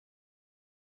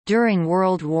During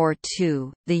World War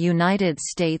II, the United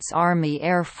States Army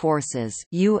Air Forces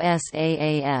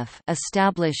 (USAAF)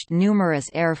 established numerous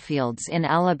airfields in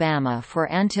Alabama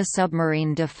for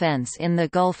anti-submarine defense in the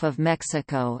Gulf of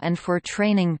Mexico and for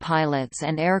training pilots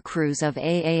and aircrews of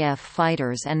AAF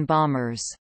fighters and bombers.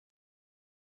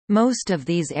 Most of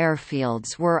these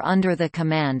airfields were under the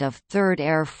command of 3rd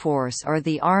Air Force or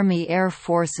the Army Air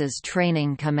Forces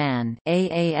Training Command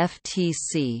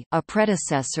 (AAFTC), a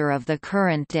predecessor of the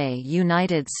current-day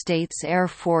United States Air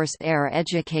Force Air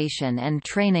Education and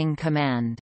Training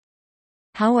Command.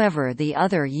 However, the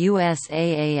other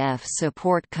USAAF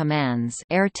support commands,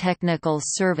 Air Technical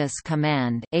Service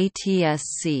Command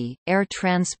 (ATSC), Air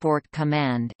Transport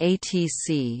Command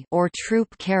 (ATC), or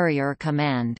Troop Carrier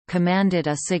Command, commanded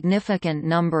a significant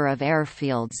number of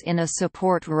airfields in a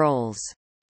support roles.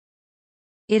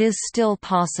 It is still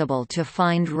possible to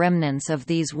find remnants of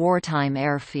these wartime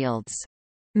airfields.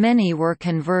 Many were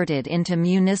converted into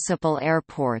municipal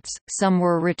airports, some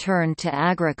were returned to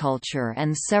agriculture,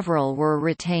 and several were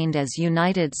retained as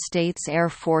United States Air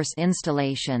Force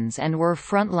installations and were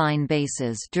frontline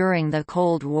bases during the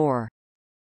Cold War.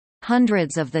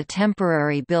 Hundreds of the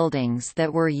temporary buildings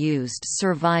that were used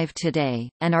survive today,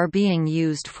 and are being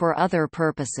used for other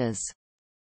purposes.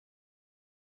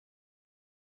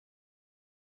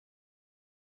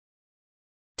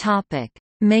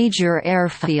 Major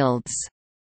airfields.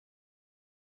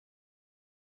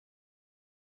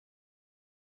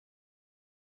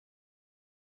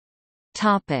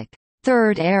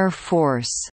 Third Air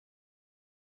Force.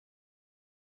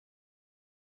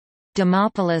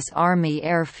 Demopolis Army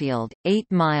Airfield,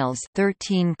 8 miles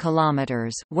 (13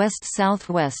 kilometers)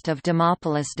 west-southwest of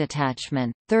Demopolis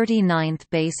Detachment, 39th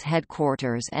Base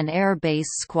Headquarters and Air Base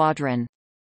Squadron.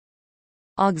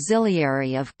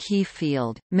 Auxiliary of Key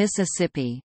Field,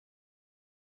 Mississippi.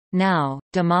 Now,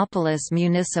 Demopolis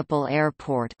Municipal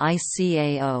Airport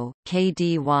ICAO,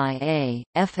 KDYA,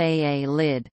 FAA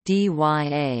LID,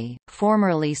 DYA,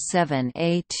 formerly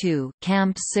 7A2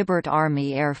 Camp Sibbert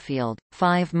Army Airfield,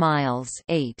 5 miles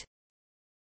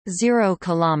 8.0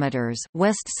 kilometers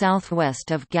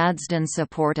west-southwest of Gadsden.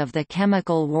 Support of the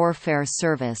Chemical Warfare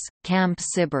Service, Camp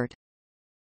Sibbert.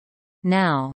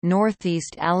 Now,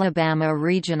 Northeast Alabama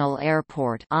Regional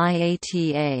Airport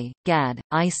IATA, GAD,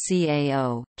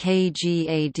 ICAO,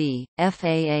 KGAD,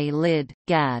 FAA LID,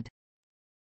 GAD.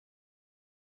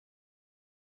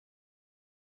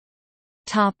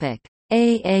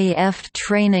 AAF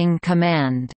Training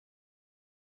Command.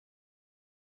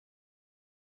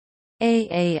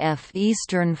 AAF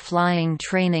Eastern Flying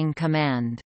Training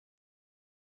Command.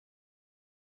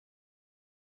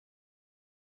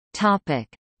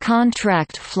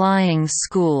 Contract flying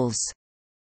schools.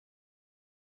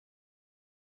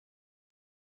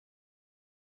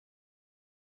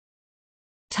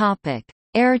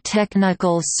 Air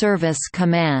Technical Service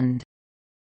Command.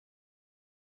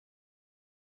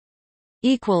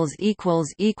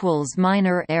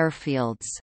 Minor airfields.